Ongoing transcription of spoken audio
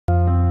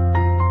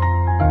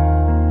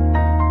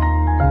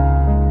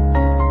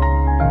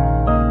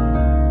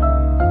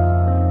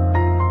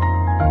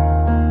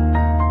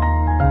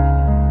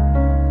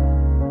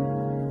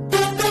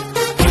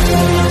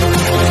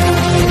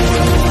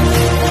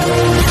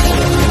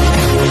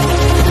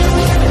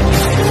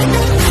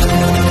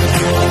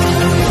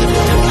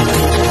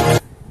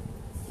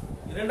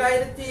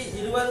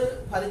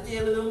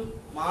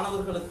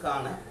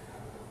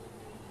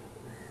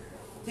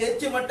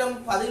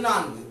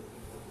14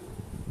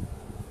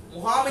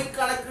 முகாமை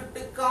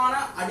கணக்கீட்டுக்கான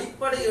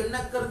அடிப்படை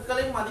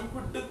எண்ணக்கற்களை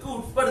மதிப்பீட்டுக்கு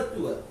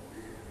உட்படுத்துவர்.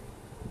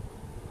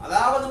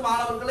 அதாவது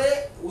மாணவர்களே,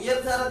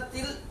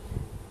 உயர்தரத்தில்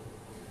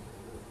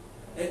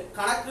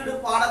கணக்கீடு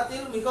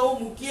பாடத்தில்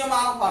மிகவும்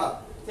முக்கியமான பாடம்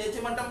தேர்ச்சி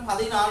மட்டம்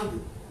 14.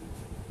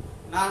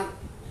 நான்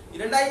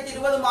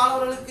 2020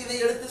 மாணவர்களுக்கு இதை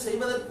எடுத்து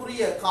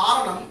செய்வதற்குரிய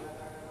காரணம்,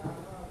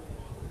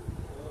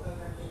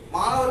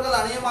 மாணவர்கள்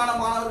அநேகமான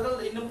மாணவர்கள்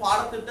இன்னும்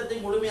பாடத்திட்டத்தை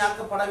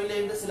முழுமையாக்கப்படவில்லை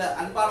என்று சில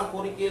அன்பான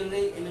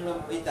கோரிக்கைகளை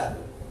என்னிடம்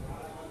வைத்தார்கள்.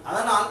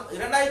 அதனால்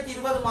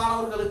 2020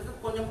 மாணவர்களுக்கு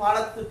கொஞ்சம்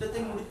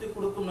பாடத்திட்டத்தை முடித்துக்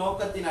கொடுக்கும்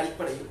நோக்கத்தின்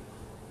அடிப்படையில்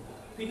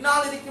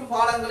பின்னால் இருக்கும்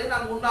பாடங்களை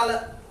நான் முன்னால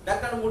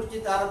டக்கன் முடிச்சு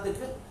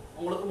தரத்துக்கு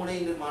உங்களுக்கு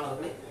முனைகின்ற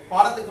மாணவர்களை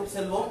பாடத்துக்கு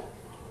செல்வோம்.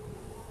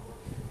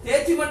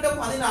 தேர்ச்சி மட்டம்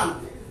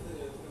 14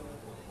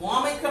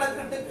 முகாமை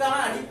கணக்கீட்டுக்கான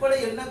அடிப்படை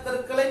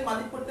எண்ணக்கற்களை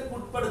மதிப்பீட்டுக்கு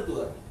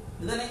உட்படுத்துவர்.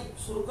 இதனை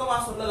சுருக்கமா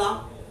சொல்லலாம்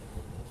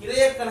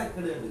கிரைய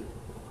கணக்கீடு.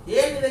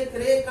 ஏன் இதை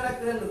கிரைய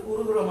கணக்கீடு என்று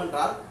கூறுகிறோம்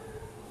என்றால்,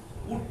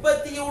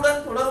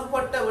 உற்பத்தியுடன்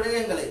தொடர்புபட்ட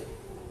விடயங்களை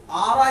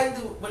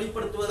ஆராய்ந்து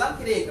வெளிப்படுத்துவதுதான்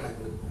கிரைய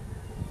கணக்கீடு.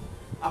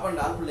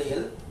 அப்படின்றால்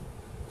பிள்ளைகள்,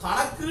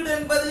 கணக்கீடு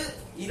என்பது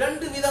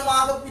 2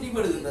 விதமாக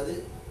பிரிபடுகின்றது: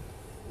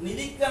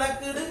 நிதி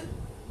கணக்கீடு,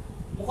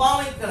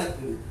 முகாமை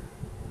கணக்கீடு.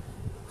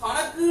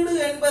 கணக்கீடு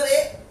என்பதே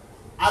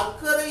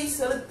அக்கறை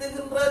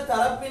செலுத்துகின்ற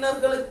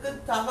தரப்பினர்களுக்கு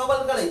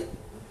தகவல்களை,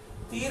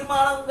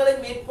 தீர்மானங்களை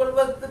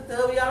மேற்கொள்வதற்கு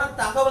தேவையான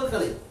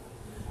தகவல்களை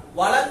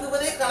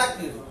வழங்குவதே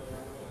கணக்கீடு.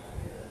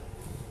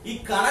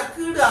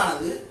 இக்கணக்கீடு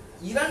ஆனது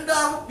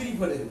 2ஆக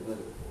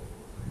பிரிபடுகின்றது.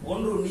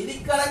 ஒன்று நிதி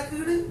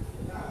கணக்கீடு,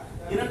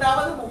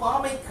 இரண்டாவது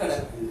முகாமை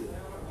கணக்கீடு.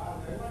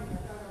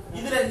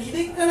 இதுல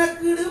நிதி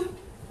கணக்கீடு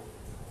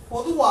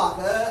பொதுவாக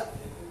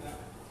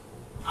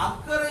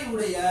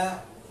அக்கறையுடைய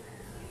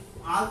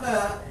அக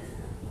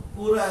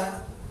புற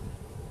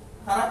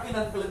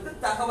தரப்பினர்களுக்கு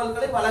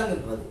தகவல்களை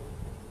வழங்குகின்றது.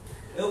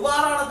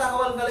 எவ்வாறான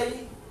தகவல்களை?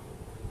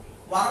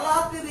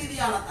 வரலாற்று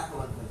ரீதியான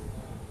தகவல்கள்.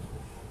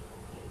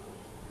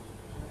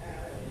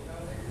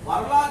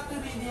 வரலாற்று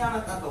ரீதியான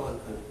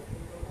தகவல்கள்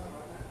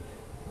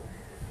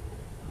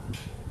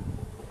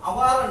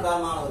அவ்வாறு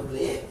என்றால்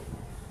மாணவர்களே,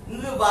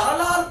 இங்கு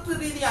வரலாற்று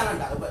ரீதியான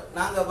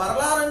நாங்க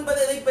வரலாறு என்பது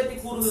எதை பற்றி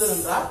கூறுகிறது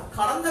என்றால்,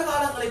 கடந்த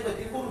காலங்களை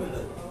பற்றி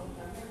கூறுகின்றது.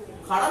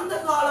 கடந்த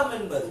காலம்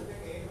என்பது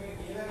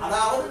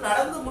அதாவது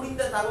நடந்து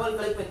முடிந்த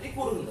தகவல்களை பற்றி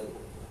கூறுகின்றது.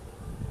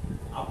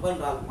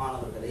 அப்பென்றால்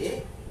மாணவர்களே,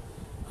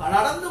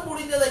 நடந்து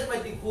முடிந்ததை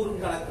பற்றி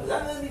கூறும் கணக்கு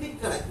தான் நிதி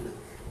கணக்கு.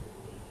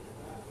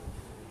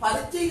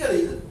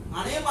 பரீட்சைகளில்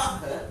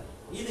அநேகமாக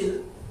இதில்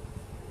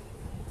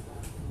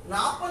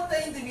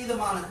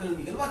 45%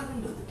 கேள்விகள்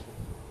வருகின்றது.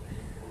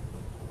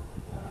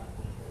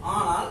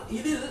 ஆனால்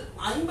இதில்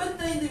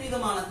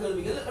 55%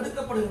 கேள்விகள்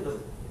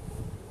எடுக்கப்படுகின்றது.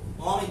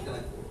 முகாமை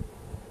கணக்கு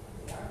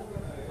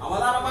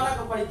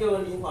அவதானமாக படிக்க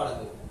வேண்டிய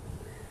பாடங்கள்.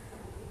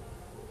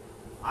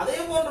 அதே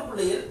போன்ற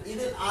பிள்ளைகள்,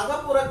 இதில்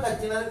அகப்புற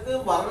கட்சியினருக்கு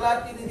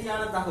வரலாற்று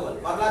ரீதியான தகவல்.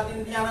 வரலாற்று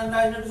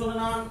ரீதியான என்ன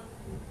சொன்னான்?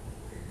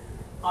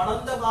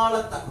 கடந்த கால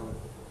தகவல்.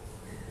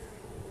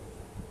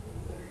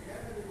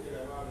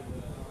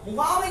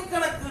 முகாமை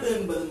கணக்கீடு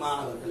என்பது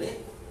மாணவர்களே,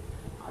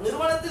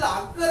 நிறுவனத்தில்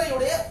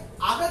அக்கறையுடைய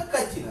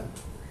அகக்கட்சியினர்.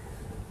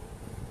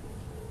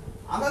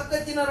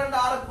 அகக்கட்சியினர் என்று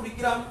ஆள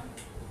குறிக்கிறோம்.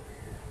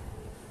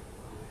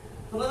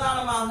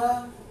 பிரதானமாக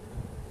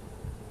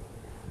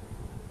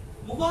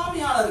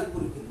முகாமியாளரை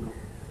குறிக்கின்றோம்.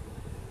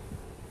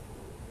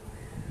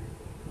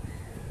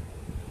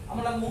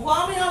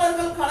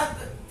 முகாமியாளர்கள்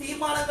கணக்கு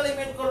தீர்மானங்களை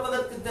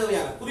மேற்கொள்வதற்கு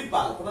தேவையான,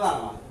 குறிப்பாக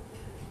பிரதானமாக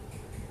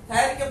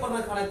தயாரிக்கப்படுற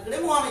கணக்கீடு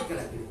முகாமை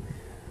கணக்கீடு.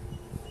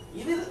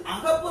 இதில்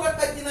அகப்புற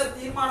கட்சியினர்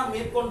தீர்மானம்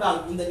மேற்கொண்டால்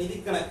இந்த நிதி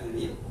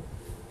கணக்கீடில்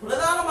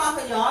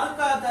பிரதானமாக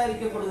யாருக்காக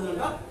தயாரிக்கப்படுகிறது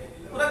என்றால்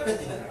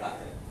புறக்கட்சியினருக்காக.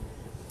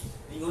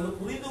 நீங்க ஒன்று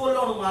புரிந்து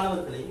கொள்ளணும்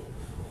மாணவர்களை,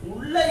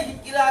 உள்ள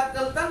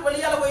இருக்கிறார்கள் தான்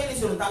வெளியால போய் என்ன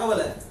சொல்லணும்,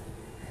 தகவலை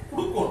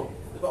கொடுக்கணும்.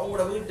 இப்ப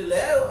உங்களோட வீட்டுல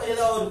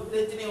ஏதோ ஒரு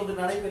பிரச்சனை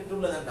ஒன்று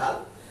நடைபெற்றுள்ளது என்றால்,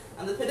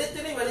 அந்த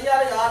பிரச்சனை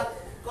வெளியால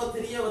யாருக்கோ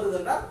தெரிய வருது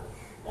என்றால்,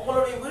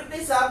 உங்களுடைய வீட்டை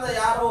சார்ந்த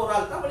யாரோ ஒரு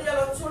ஆள் தான்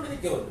வெளியால வந்து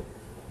சொல்லிருக்க வேண்டும்.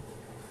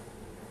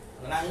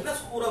 நான் என்ன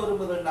கூற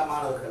விரும்புகின்ற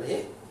மாணவர்களே,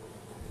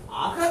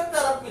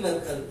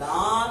 அகத்தரப்பினர்கள்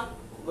தான்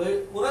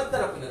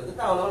புறத்தரப்பினருக்கு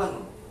தகவல்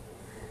வழங்கணும்.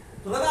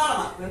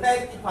 பிரதானமா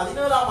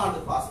 2017ஆம் ஆண்டு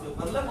பாஸ்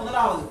பேப்பர்ல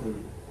முதலாவது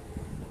கேள்வி,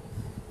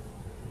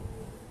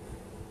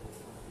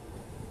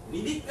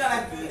 நிதி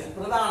கணக்கு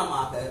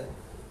பிரதானமாக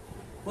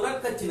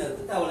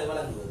புறக்கட்சியினருக்கு தகவலை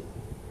வழங்குவது.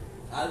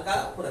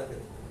 அதுக்காக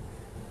புறக்கட்சி.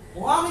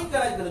 முகாமை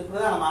கணக்கு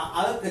பிரதானமாக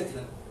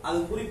அகக்கட்சியினர், அது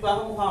குறிப்பாக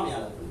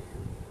முகாமையாளர்கள்.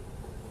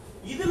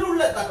 இதில்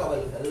உள்ள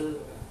தகவல்கள்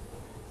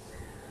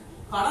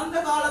கடந்த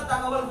கால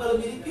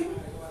தகவல்களும் இருக்கும்,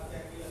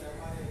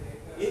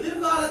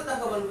 எதிர்கால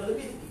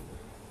தகவல்களும் இருக்கும்.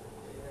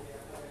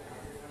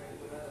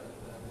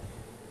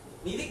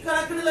 நிதி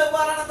கணக்கில்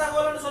எவ்வாறான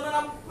தகவல் சொன்ன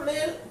நம்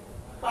பிள்ளைகள்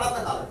கடந்த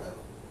கால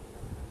தகவல்.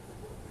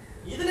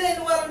 இதுல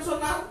எவ்வாறு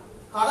சொன்னால்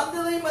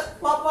கடந்ததை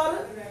பார்ப்பாரு,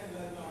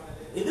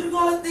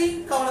 எதிர்காலத்தை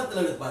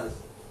கவனத்தில் எடுப்பாரு.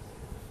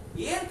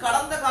 ஏன்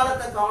கடந்த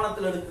காலத்தை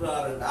கவனத்தில்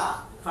எடுக்கிறாருன்னா,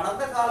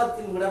 கடந்த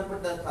காலத்தில்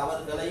விடப்பட்ட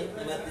தவறுகளை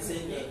நிவர்த்தி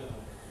செய்ய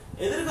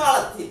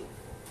எதிர்காலத்தில்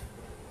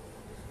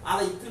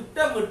அதை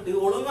திட்டமிட்டு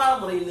ஒழுங்கான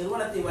முறையில்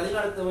நிறுவனத்தை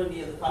வழிநடத்த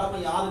வேண்டியது கடமை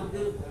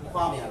யாருக்கு?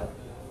 முகாமையாளர்.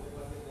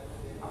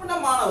 அப்படின்னா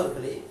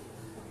மாணவர்களே,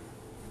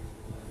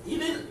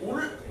 இதில்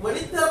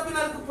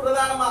வெளித்தரப்பினருக்கு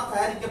பிரதானமாக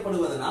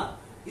தயாரிக்கப்படுவதனால்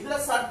இதுல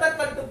சட்ட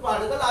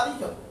கட்டுப்பாடுகள்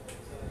அதிகம்.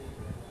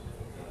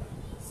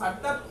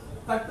 சட்ட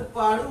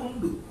கட்டுப்பாடு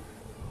உண்டு.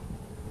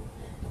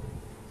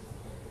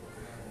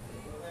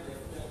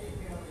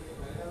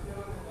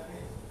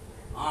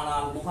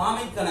 ஆனால்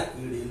முகாமை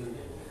கணக்கீடில்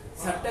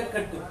சட்ட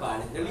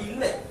கட்டுப்பாடுகள்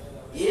இல்லை.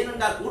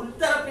 ஏனென்றால்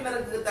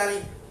உள்தரப்பினருக்கு தானே.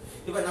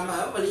 இப்ப நம்ம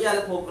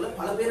வெளியால போக்குல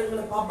பல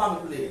பேருங்களை பார்ப்பாங்க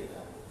பிள்ளைகள்.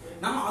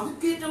 நம்ம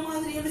அதுக்கேற்ற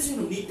மாதிரி என்ன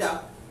செய்யணும்? நீட்டா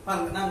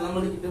பாருங்க, நாங்க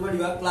நம்மளுக்கு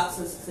வடிவா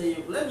கிளாஸஸ்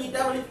செய்யக்குள்ள நீட்டா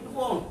வெளிக்கிட்டு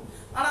போகணும்.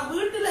 ஆனா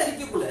வீட்டுல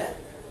இருக்கக்குள்ள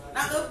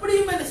நாங்க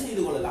எப்படியும் என்ன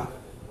செய்து கொள்ளலாம்,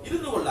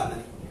 இருந்து கொள்ளலாம்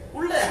தானே.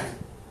 உள்ள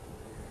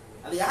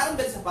அது யாரும்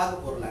பெருசா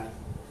பார்க்க போறலாம்.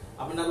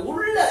 அப்படின்னா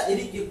உள்ள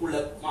இருக்கக்குள்ள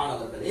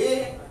மாணவர்களே,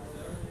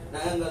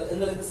 நாங்கள்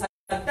எங்களுக்கு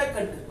சட்ட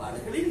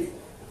கட்டுப்பாடுகள் இல்லை.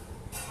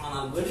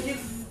 ஆனால்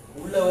வெளியில்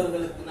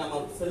உள்ளவர்களுக்கு நம்ம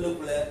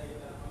செல்லுக்குள்ள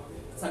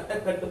சட்ட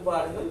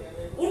கட்டுப்பாடுகள்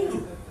உண்டு.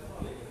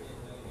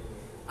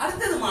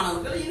 அடுத்தது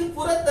மாணவர்கள், இது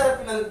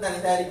புறத்தரப்பினருக்கு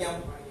தானே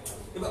தயாரிக்கும்.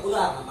 இப்ப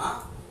உதாரணமா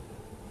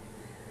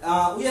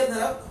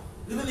உயர்தர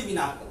இறுதி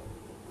வினாக்கள்,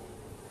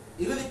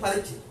 இறுதி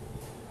பரீட்சை,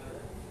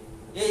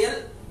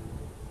 ஏஎல்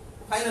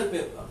ஃபைனல்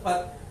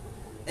பேப்பர்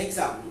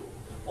எக்ஸாம்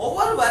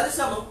ஒவ்வொரு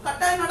வருஷமும்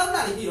கட்டாயம் நடந்து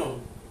அனுப்பிடும்.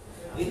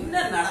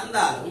 என்ன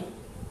நடந்தாலும்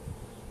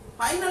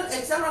ஃபைனல்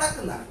எக்ஸாம்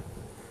நடக்கும் தானே.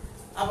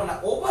 அப்ப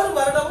ஒவ்வொரு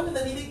வருடமும்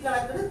இந்த நிதி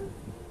கணக்கு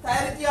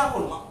தயாரிச்சு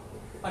ஆகணுமா?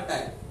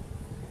 கட்டாயம்.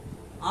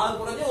 ஆறு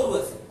குறைஞ்ச ஒரு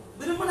வருஷம்,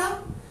 விரும்பினா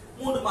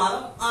 3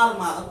 மாதம் 6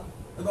 மாதம்.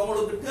 இப்ப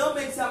உங்களுக்கு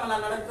டேர்ம் எக்ஸாம்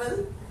எல்லாம் நடக்கிறது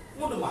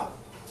 3 மாதம்,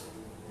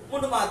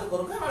 3 மாதத்துக்கு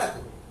ஒருக்கா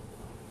நடக்கும்.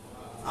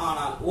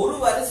 ஆனால் ஒரு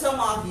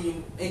வருஷம்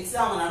ஆகியும்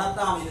எக்ஸாம்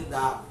நடத்தாம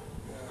இருந்தா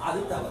அது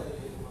தவறு.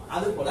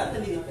 அது போல அந்த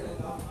நிதி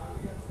கணக்கு.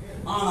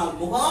 ஆனால்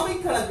முகாமை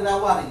கணக்கு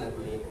அவ்வாறு இல்லை.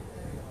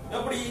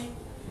 எப்படி?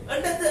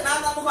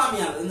 நான் தான்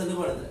முகாமியாளர் இந்த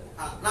நிறுவனத்தில்.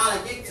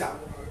 நாளைக்கு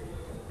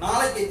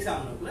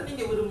எக்ஸாம்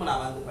நீங்க விரும்பினா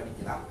வந்து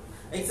படிக்கலாம்,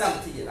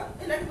 எக்ஸாம் செய்யலாம்.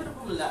 இல்லாட்டி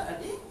விருப்பம் இல்லை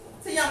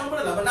செய்யாமல்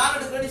விடலாம். நான்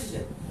எடுக்கிற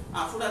டிசிஷன்,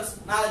 ஸ்டூடெண்ட்ஸ்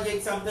நாளைக்கு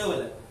எக்ஸாம்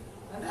தேவையில்லை,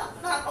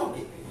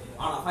 ஓகே.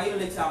 ஆனா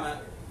ஃபைனல் எக்ஸாம்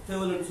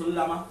தேவையில்லைன்னு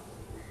சொல்லலாமா?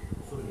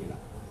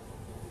 சொல்லலாம்.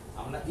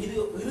 அப்படின்னா இது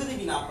இறுதி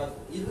வினாப்பர்,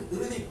 இது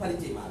இறுதி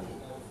பரீட்சை மாதிரி,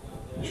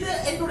 இது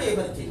என்னுடைய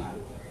பரீட்சை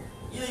மாதிரி.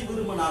 இதை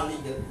விரும்பினால்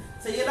நீங்கள்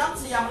செய்யலாம்,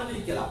 செய்யாமலும்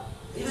இருக்கலாம்.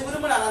 இது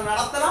விரும்பினால்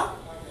நடத்தலாம்,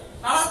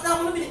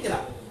 நடத்தாமலும்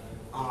இருக்கலாம்.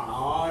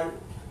 ஆனால்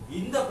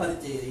இந்த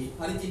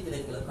பரீட்சை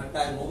திணைக்களம்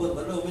கட்டாயம் ஒவ்வொரு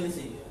வருடமும்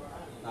செய்யும்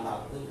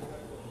நடத்தும்.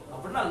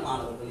 அப்படின்னா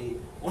மாணவர்களே,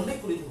 ஒன்றை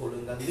குறித்து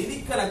கொள்ளுங்கள், நிதி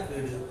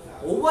கணக்கீடு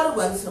ஒவ்வொரு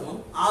வருஷமும்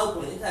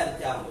ஆகுக்குறையை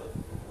தயாரிச்சாகும்.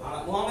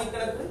 ஆனால் முகாமை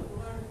கணக்கு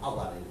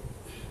அவ்வாறு.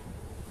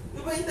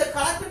 இப்ப இந்த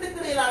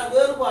கணக்கீட்டுக்கு இடையிலான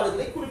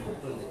வேறுபாடுகளை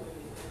குறிப்பிட்டுள்ளது.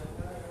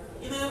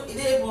 இது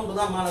இதே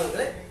போன்றுதான்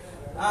மாணவர்களே,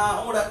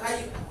 உங்களோட கை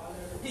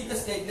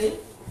டீச்சர்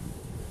ஸ்டேட்லையும்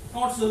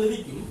நோட்ஸ்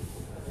இருக்கும்.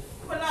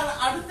 இப்ப நான்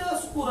அடுத்த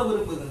கூற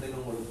விரும்புகின்றேன்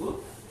உங்களுக்கு,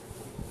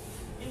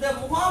 இந்த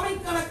முகாமை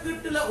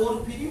கணக்கீட்டுல ஒரு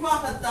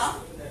பிரிவாகத்தான்,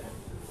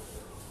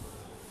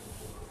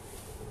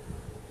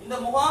 இந்த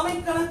முகாமை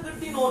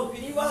கணக்கீட்டின் ஒரு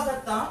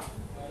பிரிவாகத்தான்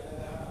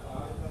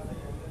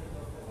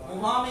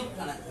முகாமை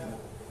கணக்கு.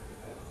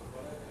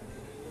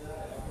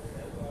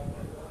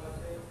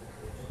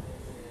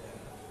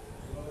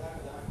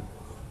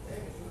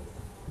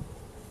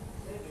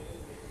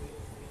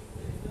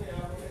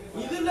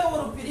 இதுல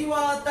ஒரு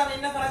பிரிவாகத்தான்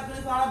என்ன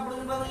கணக்கு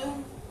காணப்படுகின்றதையும்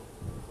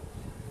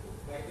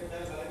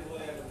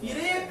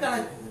கிரய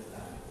கணக்கு.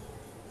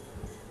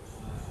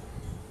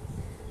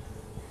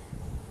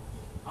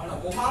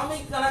 முகாமை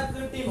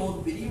கணக்கீட்டின் ஒரு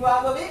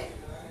பிரிவாகவே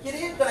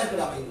கிரய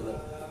கணக்கு அமைந்துள்ளது.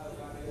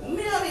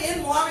 உண்மையாவே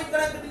ஏன் முகாமை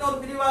கணக்கீட்டின் ஒரு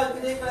பிரிவாக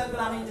கிரய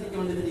கணக்கு அமைந்திருக்க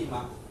வேண்டியது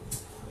தெரியுமா?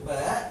 இப்ப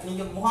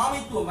நீங்க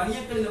முகாமைத்துவம்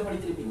மணியக்கல்ல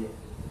படிச்சிருப்பீங்க.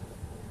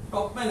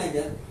 டாப்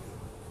மேனேஜர்,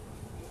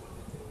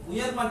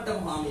 உயர்மட்ட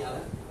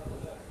முகாமையாளர்,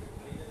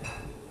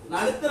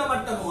 நடுத்தர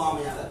மட்ட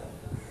முகாமையாளர்,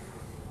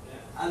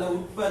 அல்ல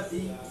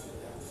உற்பத்தி,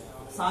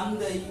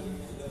 சந்தை,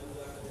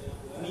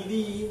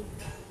 நிதி,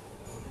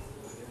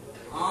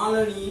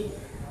 ஆளணி,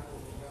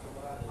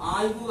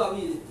 ஆய்வு,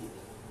 அபிவிருத்தி,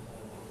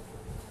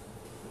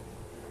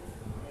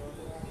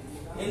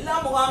 எல்லா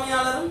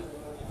முகாமையாளரும்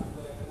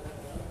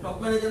டாப்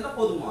மேனேஜர்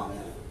பொது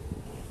முகாமையாளர்.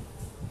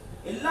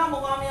 எல்லா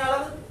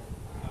முகாமையாளரும்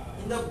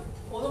இந்த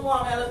பொது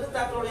முகாமையாளருக்கு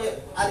தங்களுடைய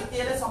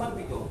அறிக்கையில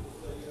சமர்ப்பிக்கும்.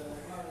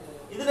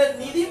 இதுல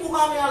நிதி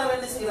முகாமையாளர்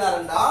என்ன செய்கிறார்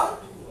என்றால்,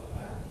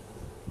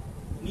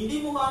 நிதி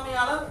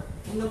முகாமையாளர்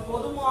இந்த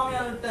பொது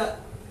முகாமையாளர்கிட்ட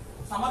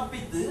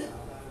சமர்ப்பித்து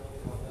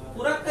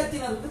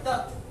புறக்கட்சியினருக்கு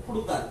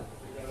கொடுத்தார்.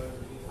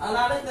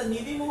 அதனால இந்த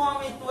நிதி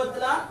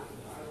முகாமைத்துவத்துல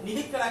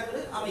நிதி கணக்கு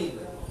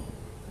அமைகிறது.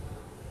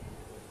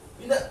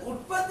 இந்த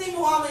உற்பத்தி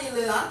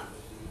முகாமையில தான்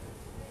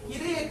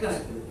கிரய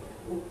கணக்கு.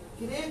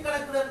 கிரய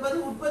கணக்கு என்பது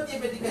உற்பத்தியை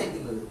பற்றி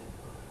கணிக்கின்றது.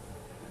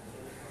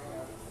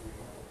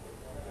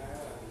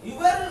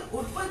 இவர்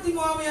உற்பத்தி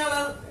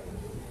முகாமையாளர்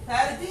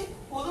தயாரித்து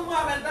பொது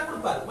முகாமையாளர்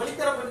கொடுப்பார்,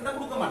 வெளித்தரப்பினர்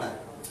கொடுக்க மாட்டார்.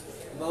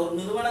 ஒரு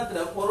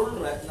நிறுவனத்துல பொருள்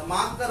இந்த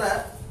மாக்கரை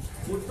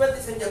உற்பத்தி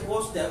செஞ்ச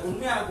கோஸ்ட,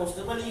 உண்மையான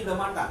கோஸ்ட வெளியிட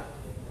மாட்டாங்க.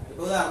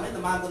 இப்போ உதாரணம்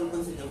இந்த மார்க்கர்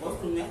உற்பத்தி செஞ்ச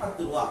கோஸ்ட் உண்மையாக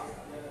 10 ரூபா.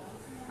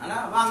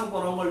 ஆனால் வாங்க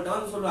போகிறவங்கள்ட்ட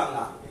வந்து சொல்லுவாங்க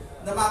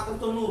இந்த மார்க்கர்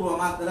 90 ரூபா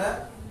மாத்திரை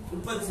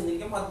உற்பத்தி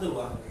செஞ்சிருக்க 10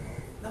 ரூபா.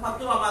 இந்த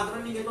 10 ரூபா மாத்திரை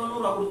நீங்கள் 90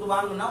 ரூபா கொடுத்து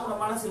வாங்கினா உங்களை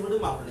மனசு விடு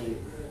மாப்பிள்ளை.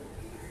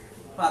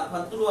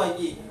 10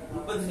 ரூபாய்க்கு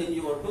உற்பத்தி செஞ்சு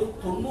போட்டு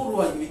 90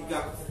 ரூபாய்க்கு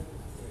விற்கான்,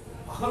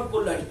 பகல்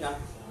கொள்ள அடிக்கான்.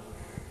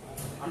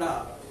 ஆனா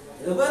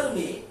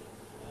எவருமே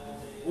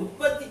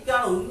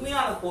உற்பத்திக்கான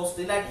உண்மையான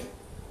கோஸ்ட் இல்லாட்டி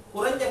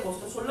குறைஞ்ச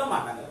கோஸ்ட் சொல்ல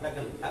மாட்டாங்க.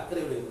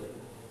 அக்கறை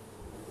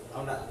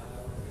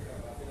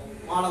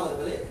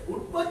மாணவர்களே,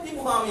 உற்பத்தி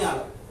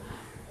முகாமையாளர்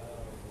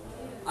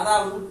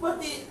அதாவது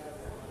உற்பத்தி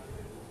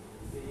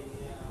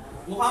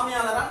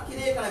முகாமையாளரா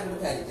கிரிய கணக்கு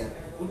தயாரிக்கிறார்,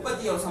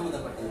 உற்பத்தியோட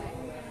சம்பந்தப்பட்டது.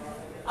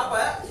 அப்ப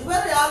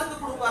இவர் யாருக்கு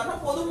கொடுப்பாருன்னா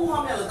பொது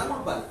முகாமையாளர் தான்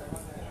கொடுப்பாரு.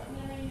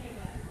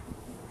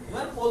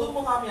 இவர் பொது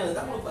முகாமையாளர்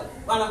தான் கொடுப்பாரு.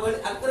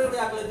 அக்கறை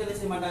ஆக்களுக்கு என்ன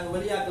செய்ய மாட்டாங்க,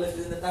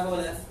 வெளியாக்களுக்கு இந்த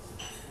தகவலை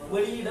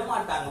வெளியிட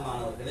மாட்டாங்க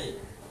மாணவர்களே.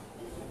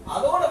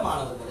 அதோட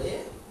மாணவர்களே,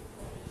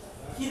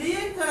 கிரிய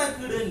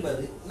கணக்கீடு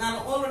என்பது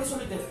நான் ஆல்ரெடி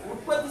சொல்லிட்டேன்,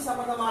 உற்பத்தி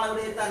சம்பந்தமான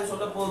விடயத்தை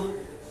சொல்ல போது.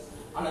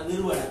 ஆனா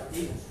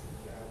நிறுவனத்தில்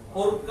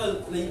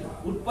பொருட்களை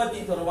உற்பத்தி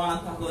தொடர்பான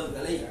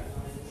தகவல்களை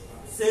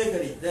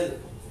சேகரித்தல்,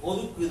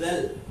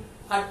 ஒதுக்குதல்,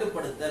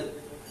 கட்டுப்படுத்தல்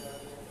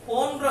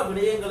போன்ற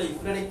விடயங்களை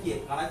உள்ளடக்கிய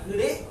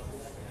கணக்கீடே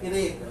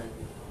கிரிய கணக்கு.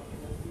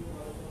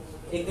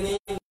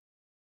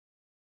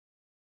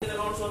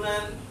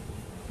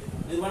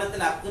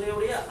 நிறுவனத்தில்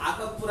அக்கறையுடைய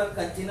அகப்புற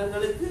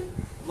கட்சியினர்களுக்கு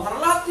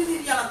வரலாற்று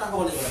ரீதியான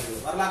தகவலை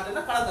வழங்குவது. வரலாற்று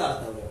கணக்கான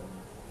தகவல்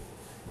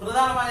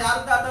பிரதானமாக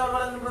யாருக்கு தகவல்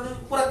வழங்குகிறது?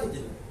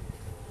 புறக்கட்சியினர்.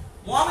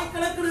 முகாமை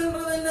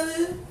கணக்கீடுன்றது என்னது?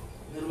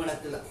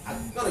 நிறுவனத்தில்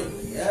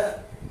அக்கறையுடைய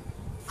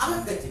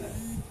அகக்கட்சியினர்.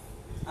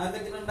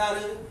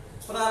 அகக்கட்சியினர்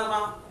பிரதானமா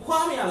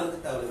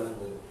முகாமையாளருக்கு தகவல்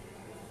வழங்குவது.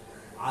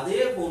 அதே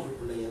போன்று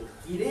பிள்ளைகள்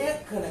கிரிய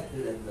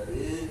கணக்கீடு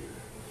என்பது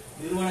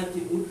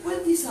நிறுவனத்தின்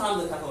உற்பத்தி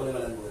சார்ந்த தகவலை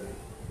வழங்குவது.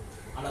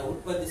 ஆனால்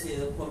உற்பத்தி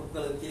செய்த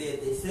பொருட்களின்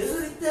கிரியத்தை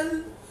சேகரித்தல்,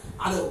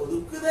 அதை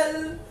ஒதுக்குதல்,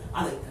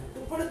 அதை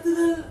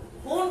கட்டுப்படுத்துதல்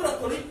போன்ற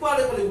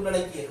தொழிற்பாடுகளை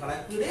உள்ளடக்கிய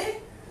கணக்கீடே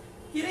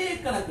கிரிய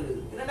கணக்கீடு.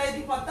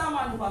 2010ஆம்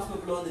ஆண்டு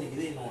பாஸ்புக்ல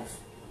வந்திருக்குது நோட்ஸ்.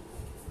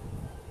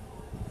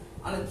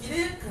 ஆனா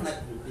கிரிய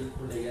கணக்கீட்டில்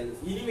பிள்ளைகள்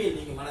இனிமேல்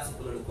நீங்க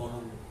மனசுக்குள்ள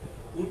எடுக்கணும்,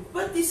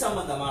 உற்பத்தி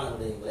சம்பந்தமான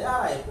விடயங்களை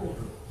ஆராய்ச்சி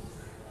உண்டு.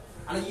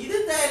 ஆனா இது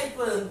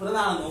தயாரிப்பதன்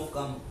பிரதான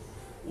நோக்கம்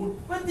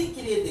உற்பத்தி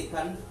கிரியத்தை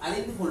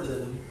அறிந்து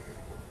கொள்ளுதலும்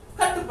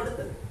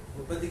கட்டுப்படுத்தல்.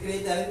 உற்பத்தி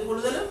கிரியத்தை அறிந்து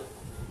கொள்ளுதலும்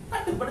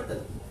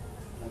கட்டுப்படுத்தல்.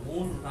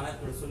 3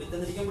 கணக்குகள் சொல்லி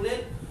தந்திருக்க.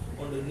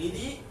 ஒன்று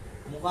நிதி,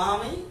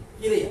 முகாமை,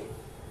 கிரயம்.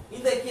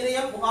 இந்த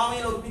கிரயம்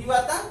முகாமையில் ஒரு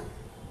பிரிவாத்தான்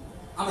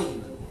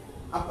அமைகின்றது.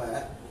 அப்ப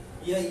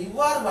இதை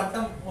இவ்வாறு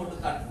வட்டம் போட்டு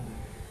காட்டும்.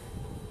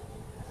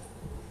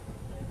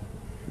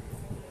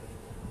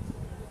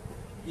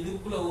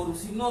 இதுக்குள்ள ஒரு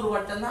சின்னொரு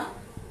வட்டம் தான்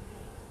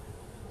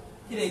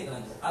கிரிய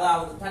கணக்கு.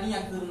 அதாவது தனியா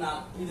கீறினா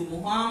இது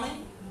முகாமை,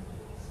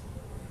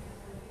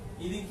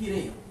 இது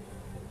கிரயம்.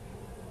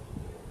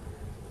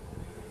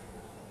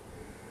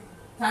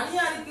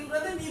 தனியா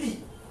இருக்கின்றது நிதி,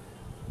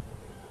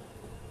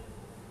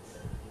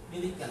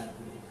 நிதி கணக்கு.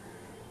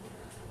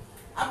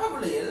 அப்ப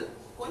பிள்ளைகள்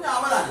கொஞ்சம்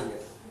அவதானிங்க.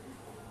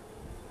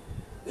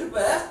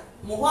 இப்ப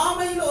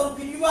முகாமையில் ஒரு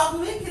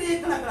பிரிவாகவே கிரிய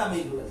கணக்கு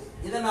அமைந்துள்ளது.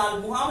 இதனால்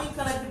முகாமை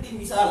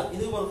கணக்கீட்டின் விசாலம்,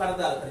 இது ஒரு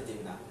கருத்தால்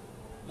கிடைச்சிருக்கா,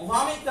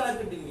 முகாமை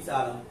கணக்கீட்டின்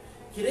விசாலம்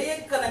கிரிய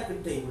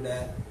கணக்கீட்டை விட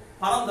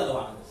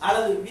பரந்தளவானது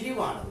அல்லது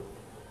விரிவானது.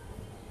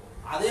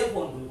 அதே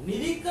போன்று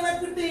நிதி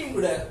கணக்கீட்டையும்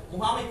விட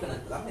முகாமை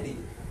கணக்கு தான்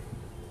தெரியுது.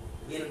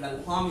 ஏனென்றால்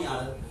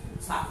முகாமையாளர்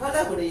சகல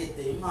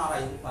விடயத்தையும்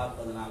ஆராய்ந்து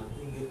பார்ப்பதனால்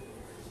இங்கு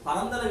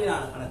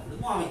பரந்தளவிலான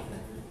கணக்கீடு முகாமை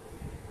கணக்கு.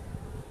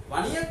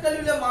 வணிக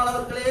கல்வியில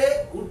மாணவர்களே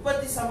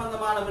உற்பத்தி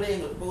சம்பந்தமான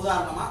விடயங்கள், இப்போ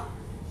உதாரணமா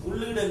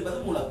உள்ளீடு என்பது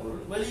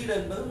மூலப்பொருள், வெளியீடு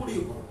என்பது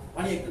முடிவு பொருள்.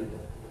 வணிக கல்வி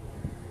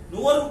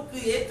நுகர்வுக்கு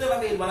ஏற்ற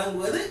வகையில்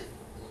வழங்குவது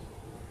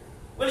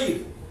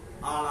வெளியீடு.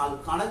 ஆனால்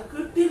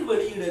கணக்கீட்டில்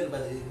வெளியீடு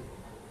என்பது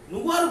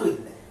நுகர்வு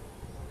இல்லை,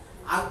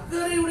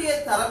 அக்கறையுடைய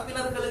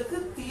தரப்பினர்களுக்கு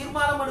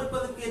தீர்மானம்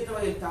எடுப்பதற்கு ஏற்ற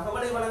வகையில்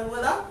தகவலை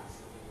வழங்குவதா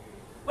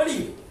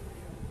வெளியீடு.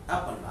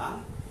 அப்படின்னா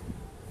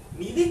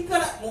நிதி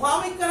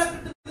முகாமை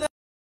கணக்கீட்டு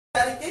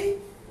அறிக்கை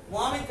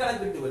முகாமை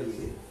கணக்கீட்டு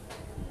வெளியீடு,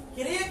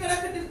 கிரிய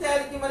கணக்கீட்டில்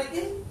தயாரிக்கும்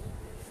அறிக்கை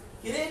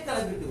கிரிய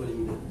கணக்கீட்டு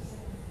வெளியீடு.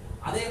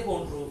 அதே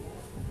போன்று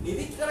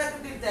நிதி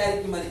கணக்கீட்டில்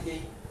தயாரிக்கும் அறிக்கை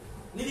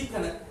நிதி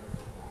கணக்கு,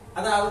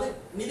 அதாவது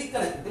நிதி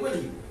கணக்கீட்டு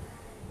வெளியீடு.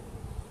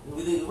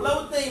 இது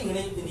இவ்வளவுத்தையும்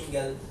இணைத்து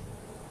நீங்கள்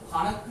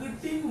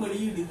கணக்கீட்டின்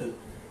வெளியீடுகள்,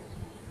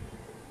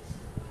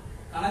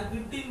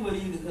 கணக்கீட்டின்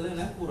வெளியீடுகள்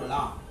என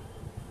கூறலாம்.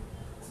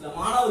 சில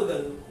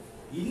மாணவர்கள்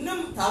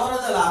இன்னும்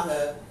தவறுதலாக,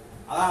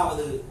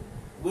 அதாவது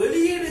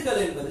வெளியீடுகள்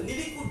என்பது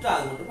நிதி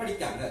கூற்றாகும் என்று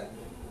படிக்காங்க.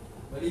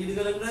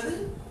 வெளியீடுகள் என்பது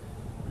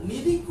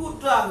நிதி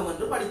கூற்றாகும்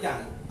என்று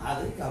படிக்காங்க.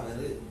 அது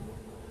தவறு.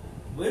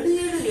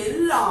 வெளியீடு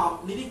எல்லாம்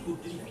நிதி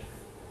கூற்றில்,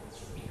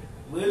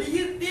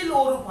 வெளியீட்டில்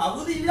ஒரு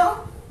பகுதிதான்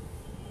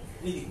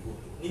நிதி கூற்று.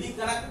 நிதி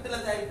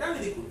கணக்கீட்டில் தயாரித்தால்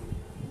நிதி கூற்று.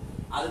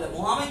 அதுல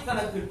முகாமை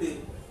கணக்கீட்டு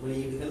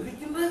வெளியீடுகள்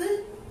இருக்கின்றது,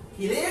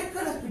 கிரிய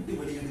கணக்கீட்டு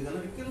வெளியீடுகள்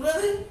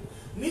இருக்கின்றது,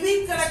 நிதி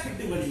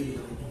கணக்கீட்டு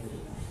வெளியீடுகள் இருக்கின்றது.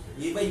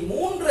 இவை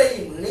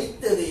மூன்றையும்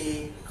இணைத்ததே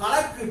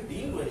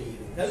கணக்கீட்டின்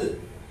வெளியீடுகள்.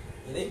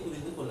 இதை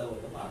புரிந்து கொள்ள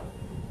வேண்டும்.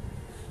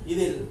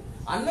 இதில்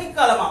அண்மை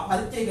காலமா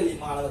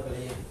பரீட்சைகளில்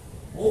மாணவர்களே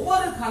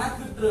ஒவ்வொரு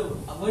கணக்கு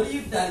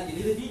வெளியிட்ட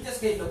அறிக்கையில் இது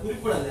டீச்சர்ஸ் கைட்ல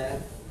குறிப்பிடல,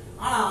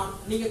 ஆனா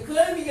நீங்க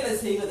கேள்விகளை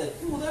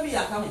செய்வதற்கு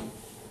உதவியாக அமையும்.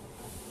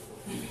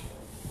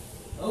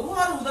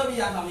 எவ்வாறு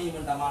உதவியாக அமையும்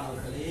என்ற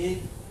மாணவர்களே,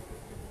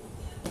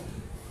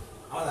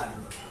 அவதானே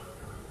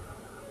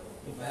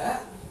இப்ப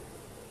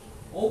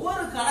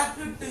ஒவ்வொரு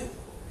கணக்கீட்டு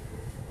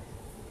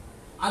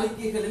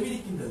அறிக்கைகளும்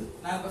இருக்கின்றது.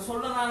 நான் இப்ப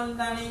சொல்றேன்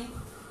தானே,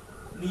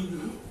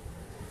 நிதி,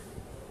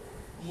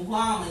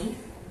 முகாமை,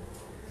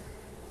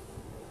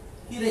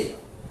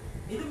 கிரயம்,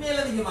 இது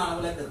மேலதிகமான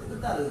விளக்கத்துக்கு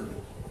தருகிறது.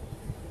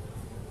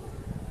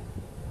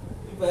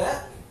 இப்ப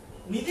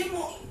நிதி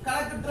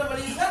கணக்கிட்ட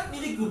வழியில் தான்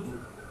நிதி கூற்று.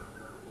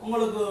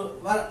 உங்களுக்கு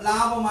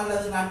லாபம்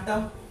அல்லது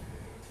நட்டம்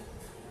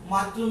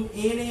மற்றும்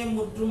ஏனைய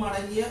முற்றும்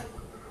அடங்கிய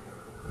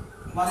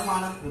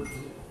வருமான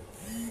கூற்று,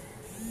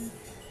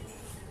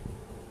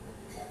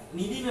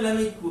 நிதி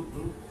நிலைமை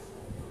கூற்று,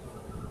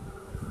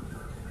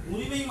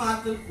 உரிமை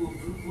மாற்றல்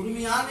கூற்று,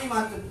 உரிமையாண்மை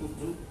மாற்றல்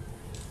கூற்று,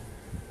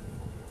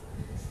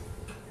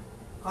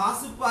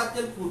 காசு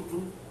பாய்ச்சல் கூற்று,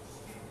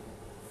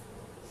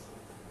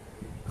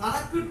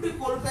 கணக்கிட்டு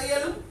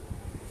கொள்கைகளும்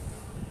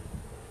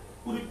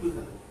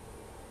குறிப்புகள்.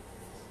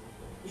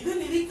 இது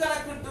நிதி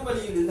கணக்கிட்டு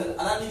வெளியீடுகள்,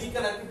 அதாவது நிதி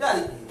கணக்கிட்டு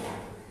அறிக்கை.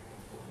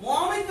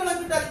 முகாமை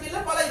கணக்கிட்டு அறிக்கையில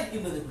பல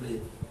இருக்கின்றது.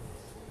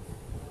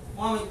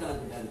 முகாமை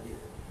கணக்கிட்டு அறிக்கை,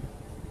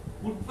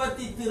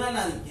 உற்பத்தி திறன்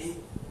அறிக்கை,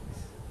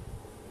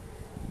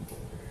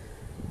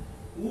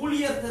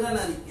 ஊழியர்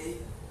திறன் அறிக்கை,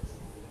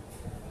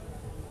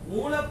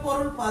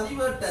 மூலப்பொருள்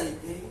பதிவேட்டு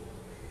அறிக்கை,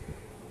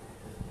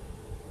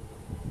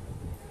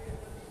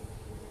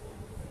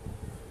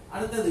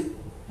 அடுத்தது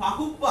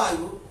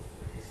பகுப்பாய்வு.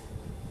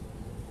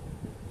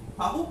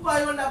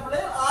 பகுப்பாய்வு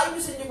ஆய்வு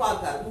செஞ்சு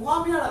பார்த்தாரு,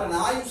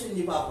 முகாமையாளர் ஆய்வு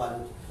செஞ்சு பார்ப்பாரு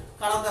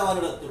கடந்த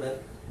வருடத்துடன்.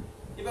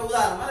 இப்ப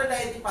உதாரணமா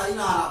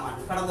 2016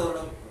 ஆண்டு, கடந்த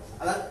வருடம்,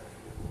 அதாவது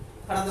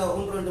கடந்த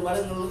 1-2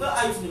 வருடங்களுக்கு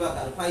ஆய்வு செஞ்சு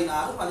பார்த்தாரு.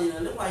 16,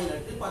 17,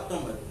 18,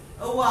 19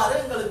 எவ்வாறு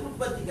எங்களுக்கு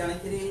உற்பத்திக்கான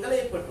கிரியங்கள்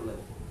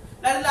ஏற்பட்டுள்ளது.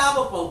 லாப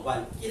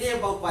பகுப்பாய்வு, கிரிய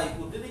பகுப்பாய்வு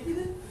கூட்டு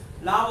இருக்குது,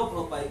 லாப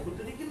பகுப்பாய்வு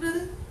கூட்டு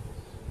இருக்கின்றது.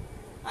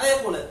 அதே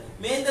போல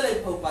மேந்தலை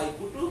பகுப்பாய்வு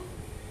கூற்று,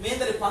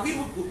 மேந்தலை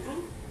பகிர்வு கூற்று.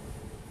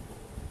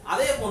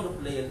 அதே போன்ற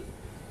பிள்ளைகள்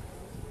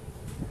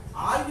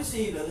ஆய்வு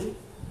செய்கிறது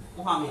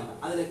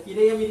முகாமையாளர், அதுல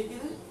கிரயம்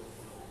இருக்குது,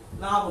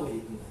 லாபம்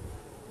இருக்குது.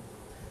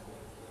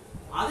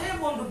 அதே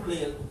போன்ற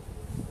பிள்ளைகள்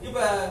இப்ப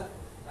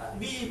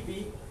பிஇபி,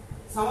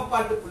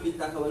 சமப்பாட்டு புள்ளி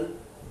தகவல்,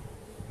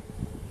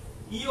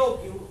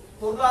 இஓக்யூ,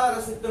 பொருளாதார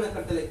சிக்கன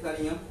கட்டளை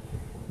கணியம்,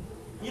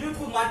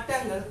 இருப்பு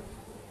மட்டங்கள்,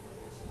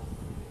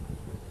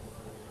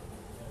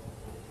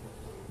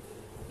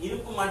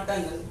 இருப்பு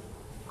மட்டங்கள்.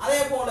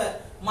 அதே போல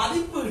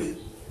மதிப்பீடு,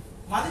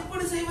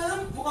 மதிப்பீடு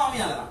செய்வதும்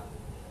முகாமையாளர்.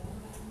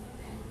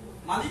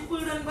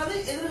 மதிப்பீடு என்பது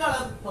எதிர்கால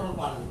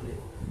தொடர்பானது.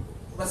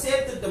 இப்ப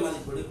செயற்திட்ட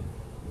மதிப்பீடு,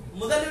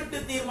 முதலீட்டு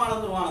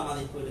தீர்மானம் தொடர்பான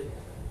மதிப்பீடு,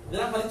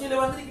 இதெல்லாம் பரீட்சையில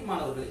வந்திருக்கு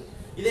மாணவர்களே.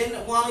 இதை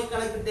முகாமை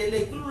கணக்கிட்ட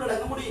எல்லைக்குள்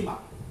உள்ளடங்க முடியுமா?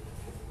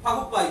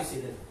 பகுப்பாய்வு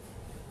செய்தல்,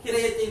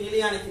 கிரயத்தை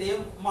நிலையான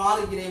கிரயம்,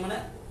 மாறு கிரயம் என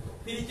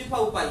பிரித்து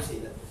பகுப்பாய்வு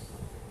செய்தல்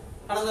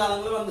கடந்த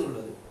காலங்களில்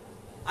வந்துள்ளது.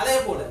 அதே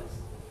போல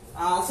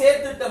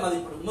செயற்திட்ட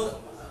மதிப்பீடு,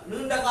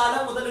 நீண்ட கால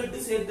முதலீட்டு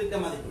செயற்திட்ட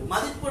மதிப்பீடு.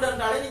 மதிப்பீடு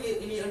என்றாலே நீங்க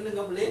இனி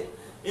எண்ணுங்க பிள்ளை,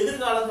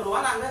 எதிர்காலம்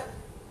தொடர்பா நாங்க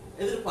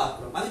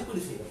எதிர்பார்க்கிறோம்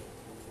மதிப்பீடு செய்யறோம்.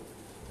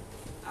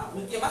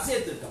 முக்கியமா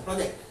செயற்திட்டம்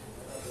ப்ராஜெக்ட்.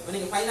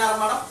 நீங்க 16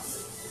 மாதம்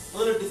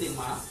முதலீட்டு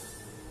தீர்மானம்,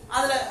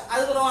 அதுல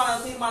அது தொடர்பான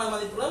தீர்மான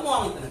மதிப்பீடு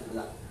முகாமை கணக்கு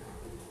தான்.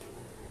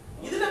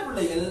 இதுல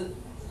பிள்ளைகள்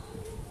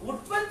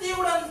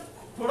உற்பத்தியுடன்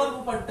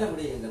தொடர்புபட்ட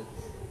விடயங்கள்,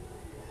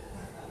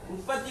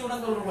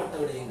 உற்பத்தியுடன் தொடர்புபட்ட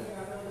விடயங்கள்,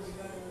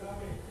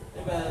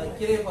 இப்ப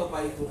கிரய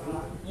பகுப்பாய்வு கூற்று,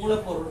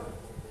 மூலப்பொருள்,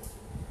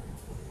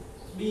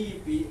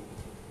 பிஇபி,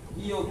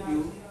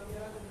 இஓக்யூ,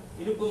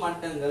 இருப்பு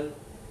மட்டங்கள்,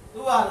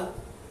 இவ்வாறு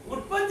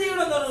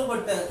உற்பத்தியுடன்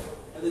தொடர்புபட்ட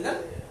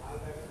இதுகள்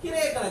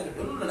கிரய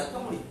கணக்கிட்டு உள்ளடக்க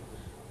முடியும்.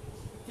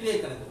 கிரய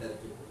கணக்கிட்டு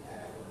இருக்கு.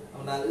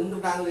 இன்று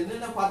நாங்கள்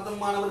என்னென்ன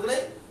பார்த்தோம் மாணவர்களே?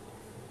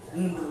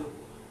 இன்று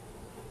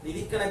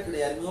நிதி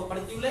கணக்கிலே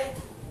அறிமுகப்படுத்தியுள்ளேன்,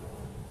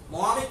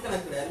 முகாமை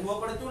கணக்கிலே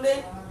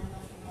அறிமுகப்படுத்தியுள்ளேன்,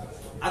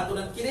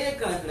 அத்துடன் கிரய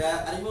கணக்கிலே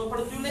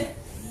அறிமுகப்படுத்தியுள்ளேன்.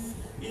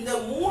 இந்த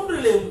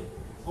மூன்றிலும்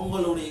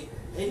உங்களுடைய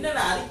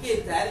என்னென்ன அறிக்கையை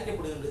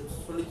தயாரிக்கப்படுகிறது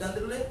சொல்லி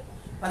தந்துள்ளேன்.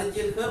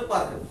 பரீட்சையில்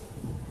கேட்பார்கள்,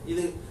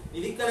 இது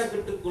நிதி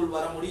கணக்கீட்டுக்குள்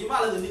வர முடியுமா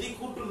அல்லது நிதி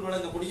கூட்டில்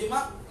வழங்க முடியுமா,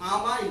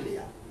 ஆமா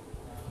இல்லையா,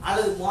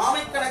 அல்லது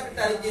முகாமை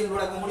கணக்கிட்டு அறிக்கையில்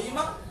வழங்க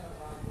முடியுமா,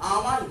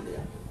 ஆமா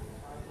இல்லையா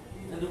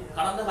என்று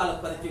கடந்த கால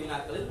பரீட்சை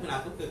வினாக்களில்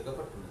வினாக்கள்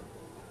கேட்கப்பட்டுள்ளது.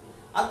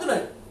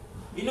 அத்துடன்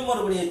இன்னும்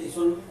ஒரு விடயத்தை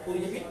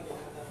கூறிய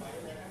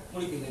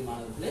முடிக்கின்ற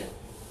மாணவர்களே,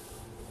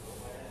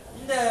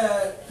 இந்த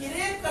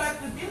கிரய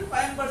கணக்கீட்டில்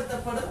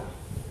பயன்படுத்தப்படும்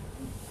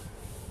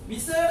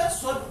விசேட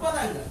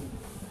சொற்பதங்கள்,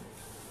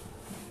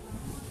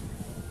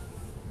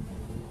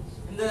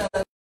 இந்த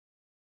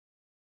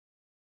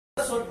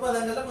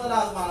சொற்பதங்கள்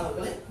முதலாவது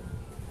மாணவர்களே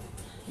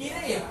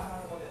கிரயம்.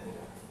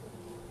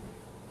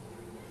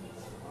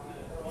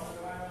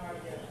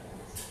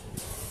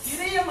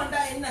 கிரயம் என்றா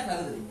என்ன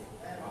கருதுறீங்க?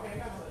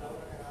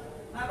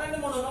 நான்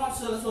 2-3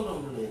 நோட்ஸ் சொல்றேன்,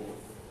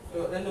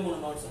 2-3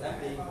 நோட்ஸ்.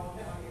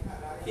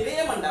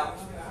 கிரயம் என்றா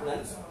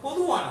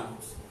பொதுவான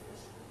நோட்ஸ்.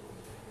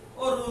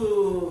 ஒரு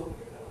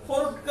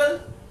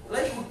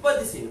பொருட்களை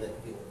உற்பத்தி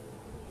செய்வதற்கு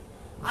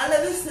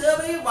அல்லது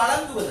சேவையை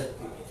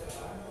வழங்குவதற்கு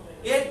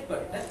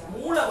ஏற்பட்ட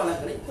மூல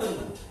வளங்களை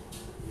பெறுவது.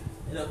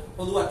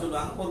 பொதுவாக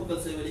சொல்லுவாங்க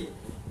பொருட்கள் சேவை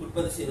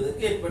உற்பத்தி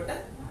செய்வதற்கு ஏற்பட்ட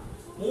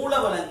மூல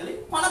வளங்களை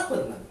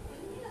பணப்பெறுவது.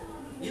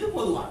 இது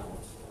பொதுவான.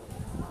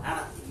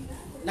 ஆனா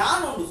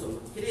நான் ஒன்று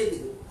சொல்றேன்,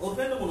 கிரயத்துக்கு ஒரு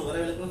 2-3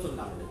 வரைவிலக்குன்னு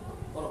சொன்னாங்க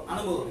ஒரு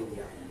அனுபவ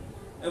ரீதியா.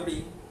 எப்படி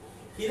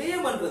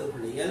கிரயம் பண்றது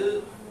பிள்ளைகள்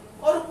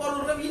ஒரு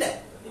பொருளோட விலை,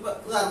 இப்ப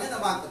உதாரணம் இந்த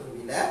மாத்திரை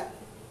விலை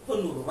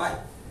 90 ரூபாய்.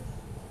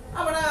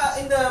 அப்பனா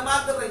இந்த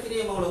மாத்திரை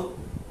கிரயம் எவ்வளவு?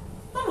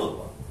 90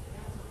 ரூபாய்.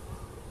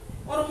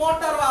 ஒரு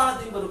மோட்டார்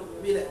வாகனத்தின்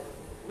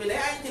விலை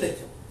 5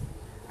 லட்சம்,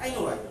 500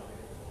 ரூபாய்.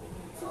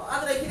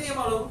 அதுல கிரயம்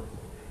எவ்வளவு?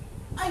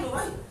 500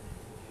 ரூபாய்.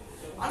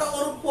 ஆனா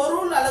ஒரு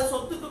பொருள் அல்லது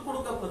சொத்துக்கு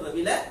கொடுக்கப்படுற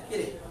விலை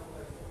கிரயம்.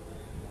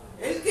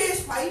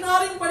 எல்கேஎஸ்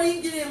 16 படி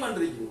கிரயம்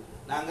பண்றீங்க.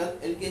 நாங்கள்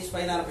எல்கேஎஸ்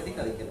 16 பற்றி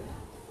கதைக்கிறோம்.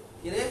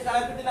 கிரய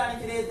கணக்கிட்டு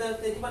கிரயத்தை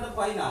தெரியுமா?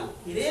 14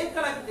 கிரய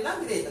கணக்கிட்டு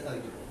கிரயத்தை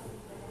கதைக்கிறோம்.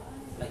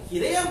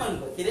 கிரயம்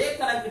என்பது கிரய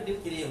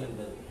கணக்கிட்டில் கிரயம்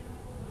என்பது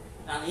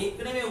நான்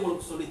ஏற்கனவே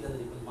உங்களுக்கு சொல்லி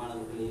தந்திருப்பேன்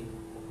மாணவர்களே.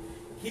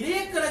 கிரய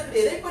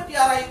கணக்கில் எதை பற்றி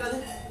ஆராய்கிறது?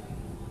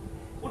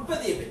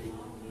 உற்பத்தியை பற்றி.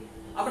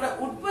 அப்ப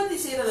உற்பத்தி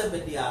செய்யறதை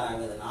பற்றி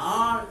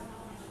ஆராய்வதனால்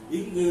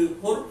இங்கு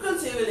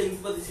பொருட்கள் சேவையை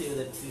உற்பத்தி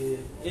செய்வதற்கு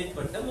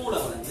ஏற்பட்ட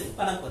மூலவளங்களை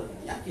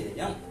பணப்பெறுவதையா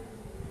கிரயம்.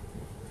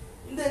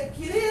 இந்த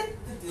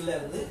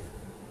கிரயத்திலிருந்து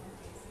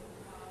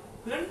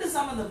 2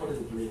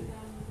 சம்பந்தப்படுது.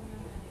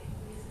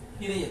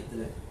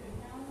 கிரயத்துல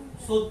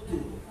சொத்து,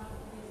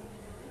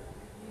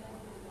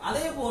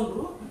 அதே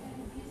போன்று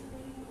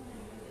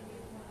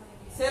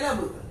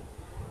செலவுகள்.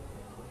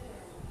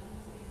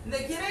 இந்த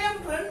கிரயம்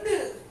 2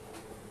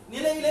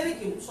 நிலையில்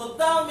இருக்கும்,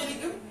 சொத்தாகவும்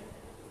இருக்கும்,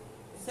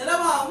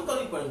 செலவாகவும்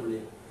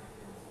தொழிற்படும்.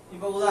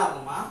 இப்ப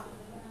உதாரணமா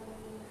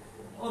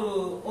ஒரு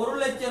 1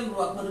 லட்சம்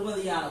ரூபாய்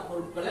பெறுமதியான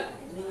பொருட்களை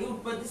நீங்க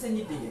உற்பத்தி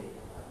செஞ்சிட்டீங்க.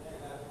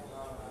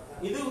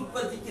 இது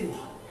உற்பத்திக்கு.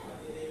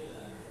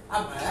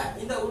 அப்ப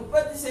இந்த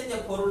உற்பத்தி செஞ்ச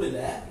பொருள்ல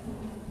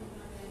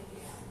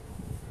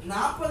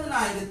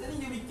 40,000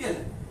 நீங்க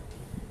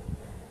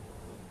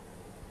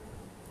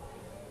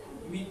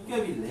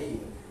விற்கவில்லை,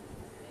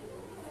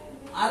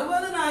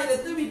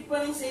 60,000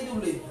 விற்பனை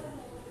செய்துள்ளீர்கள்,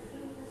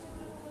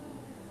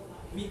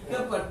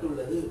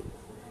 விற்கப்பட்டுள்ளது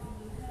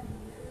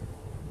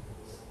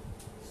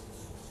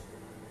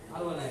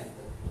 60,000.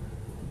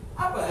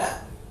 அப்ப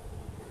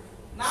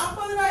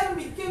 40,000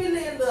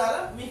 விற்கவில்லை என்பதால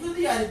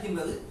மிகுதி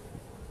அளிக்கின்றது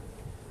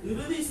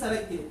இறுதி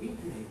சரக்கிருப்பின்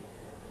கிளை.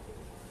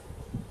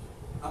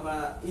 அப்ப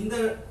இந்த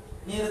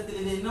நேரத்தில்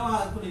இது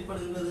என்னவாக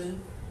குறிப்பிடுகின்றது?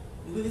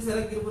 இறுதி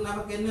சரக்கிருப்பு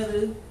நமக்கு என்னது?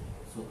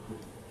 சொத்து.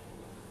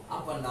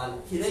 அப்பனால்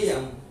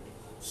கிரயம்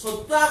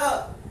சொத்தாக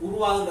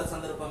உருவாகின்ற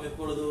சந்தர்ப்பம்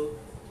எப்பொழுது?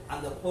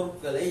 அந்த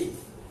பொருட்களை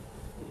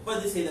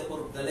உற்பத்தி செய்த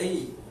பொருட்களை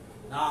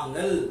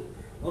நாங்கள்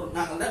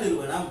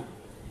நிறுவனம்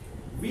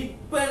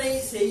விற்பனை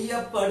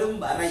செய்யப்படும்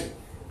வரை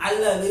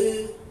அல்லது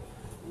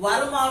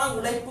வருமான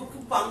உழைப்புக்கு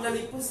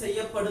பங்களிப்பு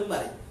செய்யப்படும்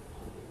வரை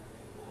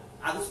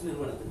அது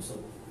நிறுவனத்துக்கு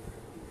சொல்லும்.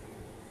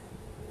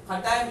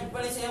 கட்டாயம்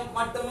விற்பனை செய்ய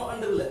மட்டும்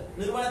ஒன்று இல்லை,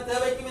 நிறுவன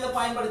தேவைக்கும் இதை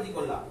பயன்படுத்திக்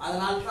கொள்ளலாம்.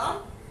 அதனால்தான்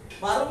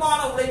வருமான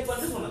உழைப்பு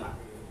என்று சொல்லலாம்.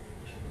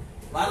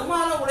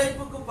 வருமான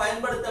உழைப்புக்கு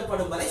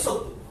பயன்படுத்தப்படும் வரை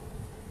சொத்து.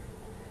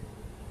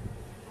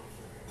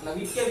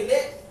 விற்கவில்லை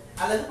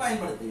அல்லது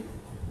பயன்படுத்தவில்லை.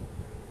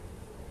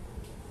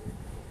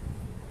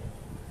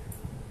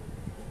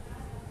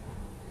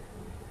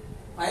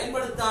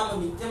 பயன்படுத்தாம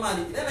மிச்சமா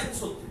இருக்கிறது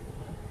எனக்கு சொத்து.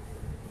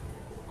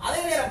 அதே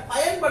நேரம்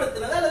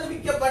பயன்படுத்தினது அல்லது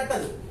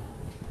விற்கப்பட்டது,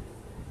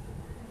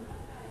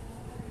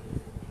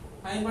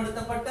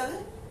 பயன்படுத்தப்பட்டது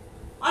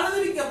அல்லது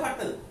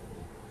விற்கப்பட்டது.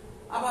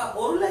 அப்ப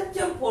 1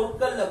 லட்சம்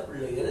பொருட்கள்ல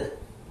பிள்ளைகள்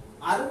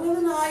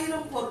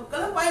 60,000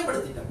 பொருட்களை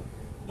பயன்படுத்திட்டோம்,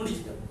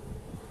 முடிச்சிட்டோம்.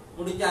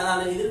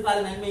 முடிச்சாதால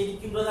எதிர்கால நன்மை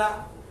இருக்கின்றதா?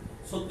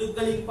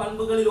 சொத்துக்களின்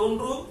பண்புகளில்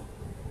ஒன்று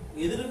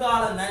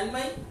எதிர்கால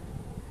நன்மை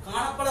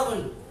காணப்பட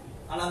வேண்டும்.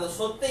 ஆனால் அந்த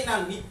சொத்தை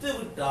நான் விற்று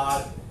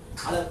விட்டால்,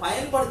 அதை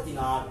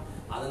பயன்படுத்தினால்,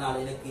 அதனால்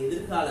எனக்கு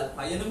எதிர்கால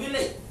பயனும்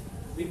இல்லை,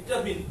 விற்ற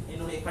பின்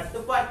என்னுடைய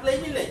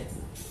கட்டுப்பாட்டிலையும் இல்லை.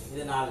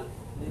 இதனால்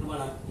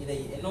நிறுவனம் இதை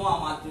என்னவா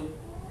மாற்றும்?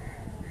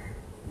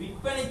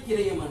 விற்பனை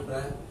கிரயம்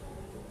என்ற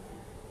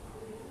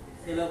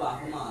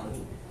செலவாக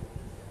மாறும்.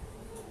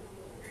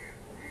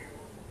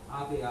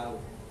 ஆகையால்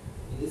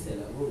இது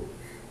செலவு.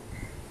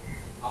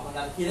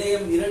 அப்பதான்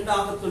கிரயம்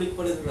 2ஆக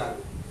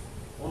தொழிற்படுகிறார்கள்.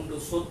 ஒன்று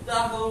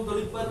சொத்தாகவும்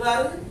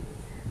தொழிற்படுகிறார்கள்,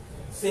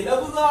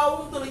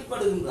 செலவுகாகவும்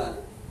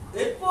தொழிற்படுகின்றார்கள்.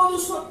 எப்போது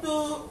சொத்து?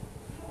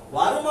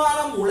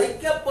 வருமானம்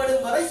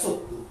உழைக்கப்படும் வரை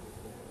சொத்து.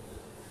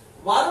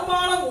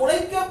 வருமானம்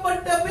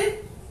உழைக்கப்பட்ட பின்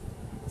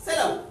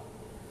செலவு.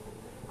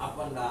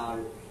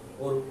 அப்பண்டால்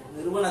ஒரு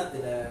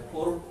நிறுவனத்தில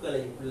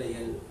பொருட்களை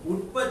பிள்ளைகள்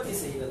உற்பத்தி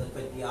செய்வதை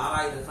பற்றி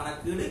ஆராய்ந்த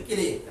கணக்கீடு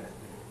கிரய கணக்கு.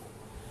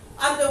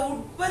 அந்த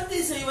உற்பத்தி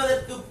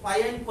செய்வதற்கு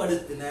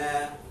பயன்படுத்தின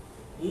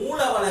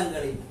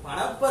மூலவளங்களின்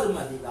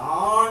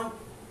பணப்பெறுமதிதான்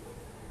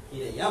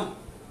கிரயம்.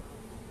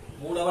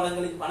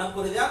 மூலவளங்களின்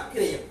பணப்பெறுமதிதான்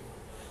கிரயம்.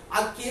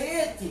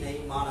 அக்கிரயத்தினை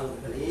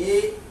மாணவர்களே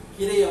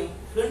கிரயம்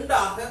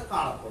 2ஆக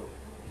காணப்படும்.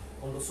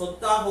 ஒன்று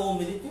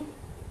சொத்தாகவும் இருக்கும்,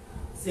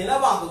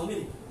 செலவாகவும்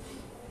இருக்கும்.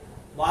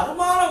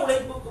 வருமான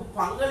உழைப்புக்கு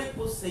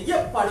பங்களிப்பு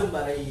செய்யப்படும்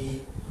வரை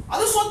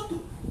அது சொத்து.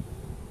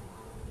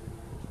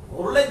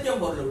 1,00,000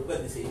 பொருள்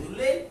உற்பத்தி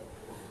செய்துள்ளேன்,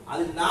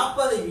 அதில்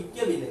 40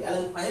 விற்கவில்லை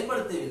அல்லது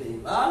பயன்படுத்தவில்லை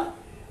என்றால்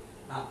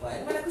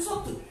 40,000 எனக்கு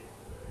சொத்து.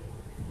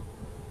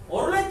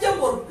 1,00,000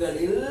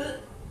 பொருட்களில்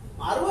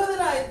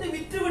 60,000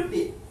 விற்று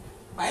விட்டேன்,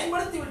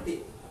 பயன்படுத்தி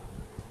விட்டேன்,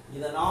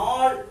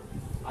 இதனால்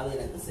அது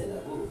எனக்கு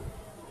செலவு.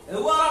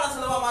 எவ்வாறான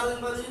செலவா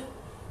மாறுகின்றது?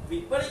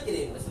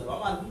 விற்பனைக்கிறேன் செலவா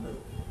மாறுகின்றது.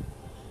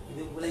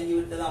 இது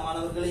விளங்கிவிட்டதா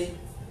மாணவர்களே?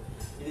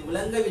 இது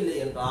விளங்கவில்லை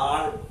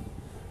என்றால்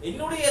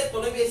என்னுடைய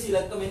தொலைபேசி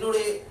இலக்கம்,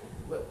 என்னுடைய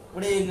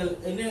விடயங்கள்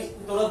என்னை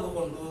தொடர்பு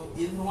கொண்டு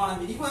இதுமான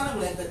விரிவான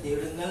விளக்கத்தை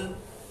எடுங்கள்.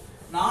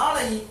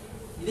 நாளை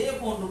இதே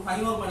போன்று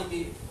 11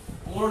 மணிக்கு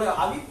உங்களுடைய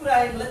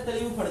அபிப்பிராயங்களை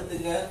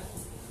தெளிவுபடுத்துங்க.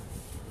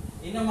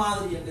 என்ன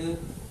மாதிரி என்று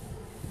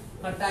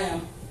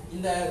கட்டாயம்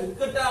இந்த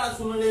இக்கட்டான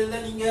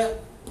சூழ்நிலையில நீங்க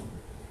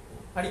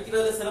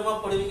படிக்கிறதுல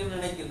சிரமப்படுவீங்கன்னு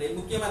நினைக்கின்றேன்.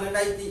 முக்கியமா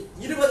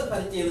 2020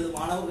 பரீட்சை எழுதும்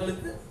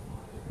மாணவர்களுக்கு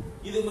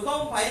இது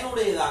மிகவும்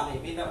பயனுடையதாக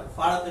இந்த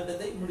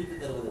பாடத்திட்டத்தை முடித்து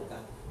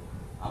தருவதற்காக.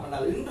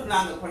 ஆனால் இன்று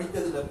நாங்கள்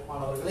படித்ததில்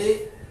மாணவர்களே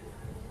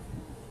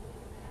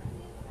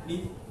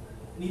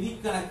நிதி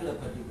கணக்குகளை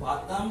பற்றி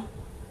பார்த்தோம்,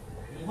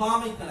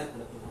 முகாமை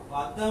கணக்குகளை பற்றி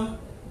பார்த்தோம்,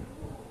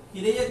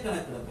 கிரைய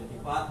கணக்குகளை பற்றி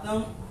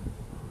பார்த்தோம்,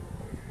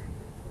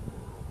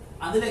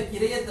 அதுல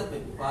கிரையத்தை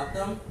பற்றி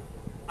பார்த்தோம்.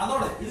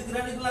 அதோட இதுக்கு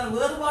 2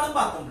 வேறுபாடும்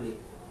பார்க்க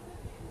முடியும்.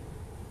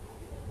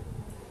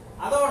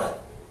 அதோட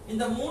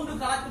இந்த 3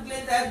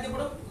 கணக்குகளையும்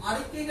தயாரிக்கப்படும்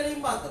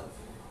அறிக்கைகளையும் பார்த்தோம்.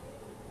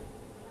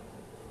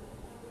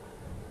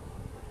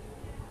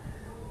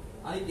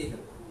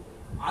 அறிக்கைகள்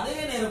அதே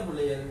நேரம்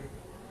பிள்ளைகள்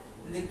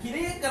இந்த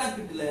கிரைய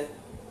கணக்குல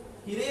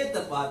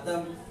கிரையத்தை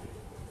பார்த்தோம்,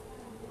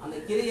 அந்த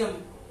கிரையம்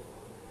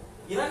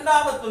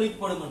 2வது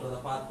தொழிற்படும் என்றதை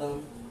பார்த்தோம்.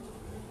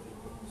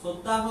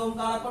 சொத்தாகவும்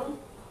காணப்படும்,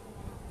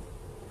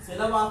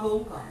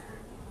 செலவாகவும் காணப்படும்.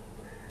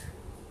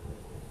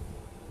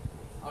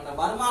 அவன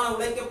வருமானம்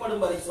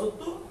உழைக்கப்படும் வரை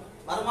சொத்து,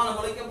 வருமானம்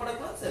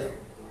உழைக்கப்படக்கூட செலவு.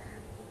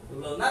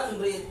 இவ்வளவுதான்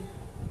இன்றைய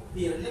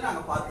தியரியில்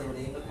நாங்கள் பார்த்த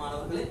விடயங்கள்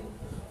மாணவர்களே.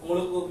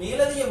 உங்களுக்கு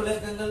மேலதிக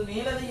விளக்கங்கள்,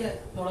 மேலதிக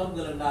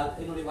தொடர்புகள் என்றால்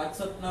என்னுடைய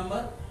வாட்ஸ்அப்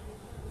நம்பர்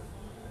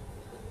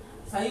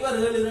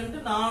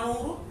 072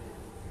 400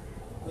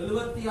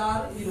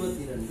 76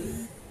 22.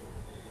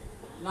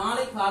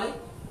 நாளை காலை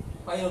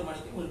 11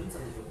 மணிக்கு மீண்டும்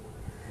சந்திப்போம்.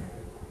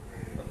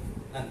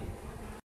 நன்றி.